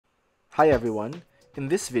Hi everyone, in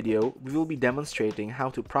this video we will be demonstrating how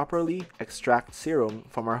to properly extract serum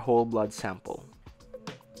from our whole blood sample.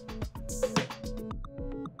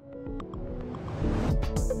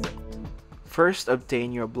 First,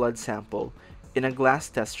 obtain your blood sample in a glass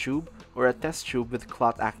test tube or a test tube with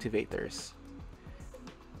clot activators.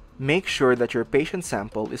 Make sure that your patient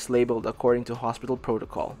sample is labeled according to hospital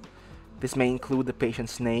protocol. This may include the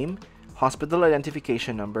patient's name, hospital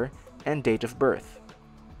identification number, and date of birth.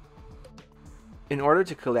 In order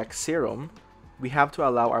to collect serum, we have to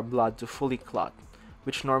allow our blood to fully clot,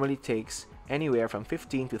 which normally takes anywhere from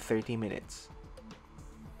 15 to 30 minutes.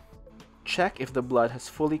 Check if the blood has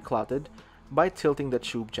fully clotted by tilting the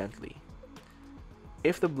tube gently.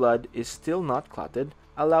 If the blood is still not clotted,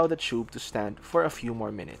 allow the tube to stand for a few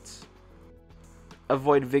more minutes.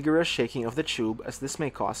 Avoid vigorous shaking of the tube as this may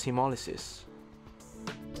cause hemolysis.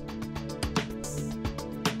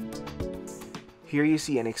 Here you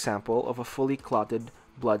see an example of a fully clotted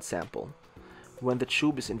blood sample. When the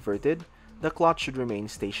tube is inverted, the clot should remain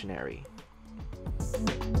stationary.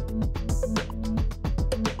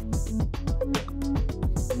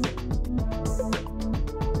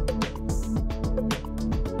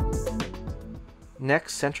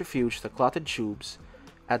 Next, centrifuge the clotted tubes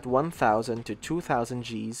at 1000 to 2000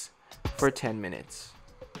 Gs for 10 minutes.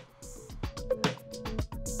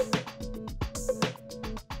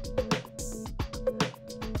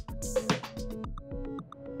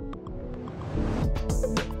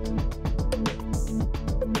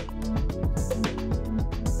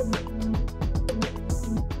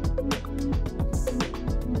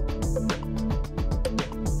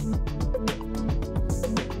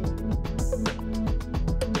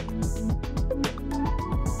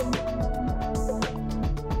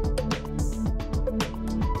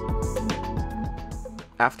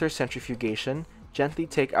 After centrifugation, gently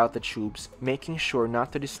take out the tubes, making sure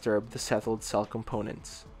not to disturb the settled cell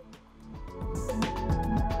components.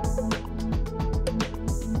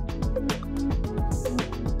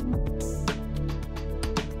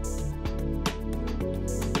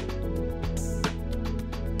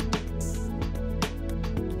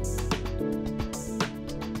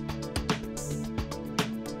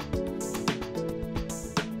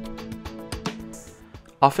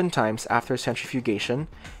 Oftentimes, after centrifugation,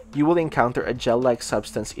 you will encounter a gel-like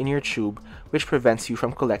substance in your tube which prevents you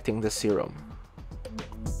from collecting the serum.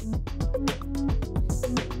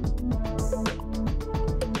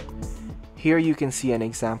 Here you can see an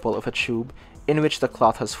example of a tube in which the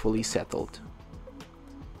clot has fully settled.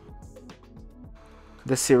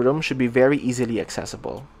 The serum should be very easily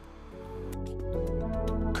accessible.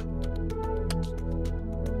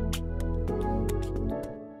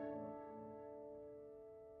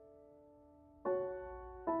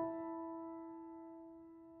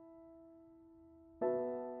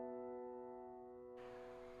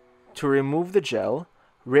 To remove the gel,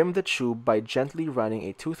 rim the tube by gently running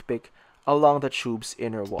a toothpick along the tube's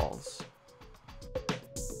inner walls.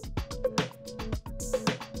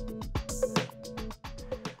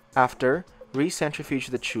 After, recentrifuge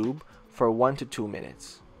the tube for 1 to 2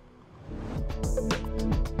 minutes.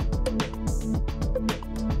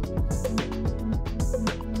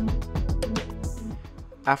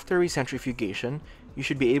 After recentrifugation, you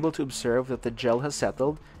should be able to observe that the gel has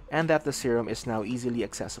settled and that the serum is now easily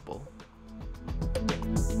accessible.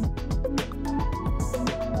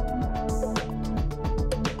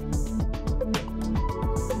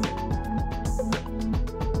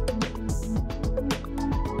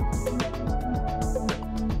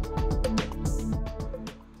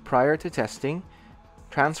 Prior to testing,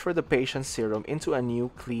 transfer the patient's serum into a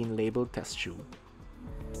new clean labeled test tube.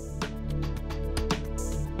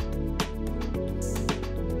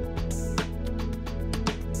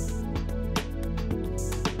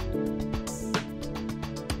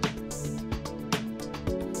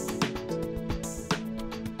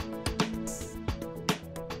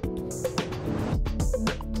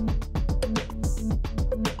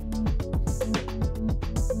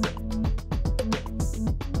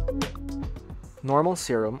 Normal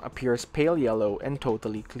serum appears pale yellow and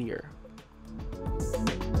totally clear.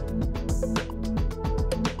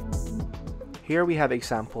 Here we have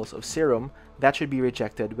examples of serum that should be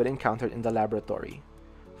rejected when encountered in the laboratory.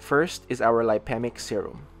 First is our lipemic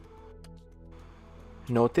serum.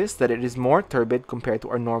 Notice that it is more turbid compared to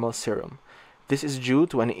our normal serum. This is due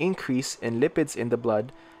to an increase in lipids in the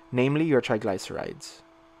blood, namely your triglycerides.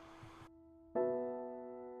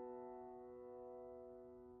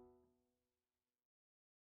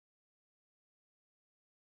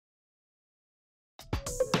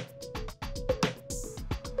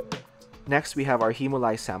 Next, we have our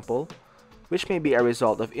Hemolyze sample. which may be a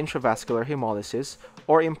result of intravascular hemolysis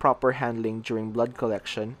or improper handling during blood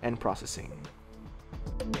collection and processing.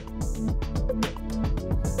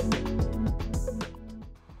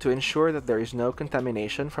 To ensure that there is no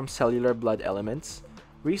contamination from cellular blood elements,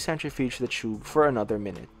 recentrifuge the tube for another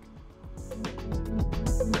minute.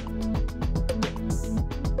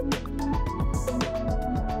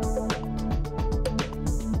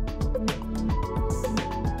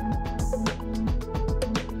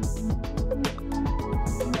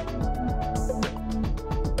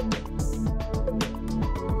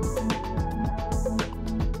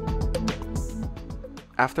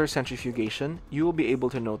 After centrifugation, you will be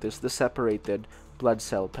able to notice the separated blood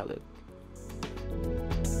cell pellet.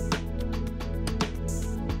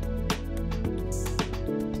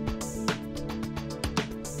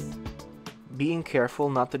 Being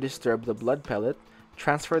careful not to disturb the blood pellet,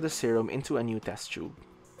 transfer the serum into a new test tube.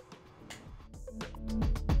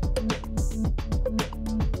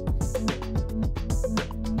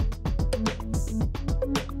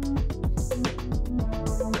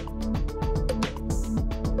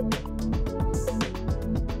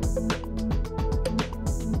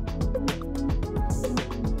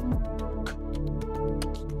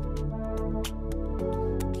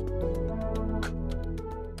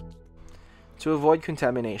 To avoid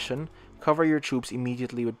contamination, cover your tubes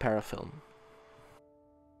immediately with parafilm.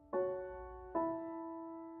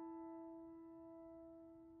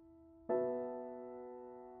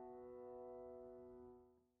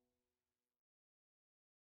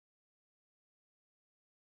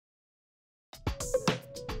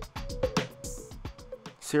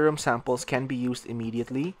 Serum samples can be used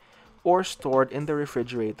immediately or stored in the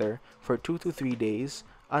refrigerator for 2 to 3 days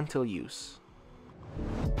until use.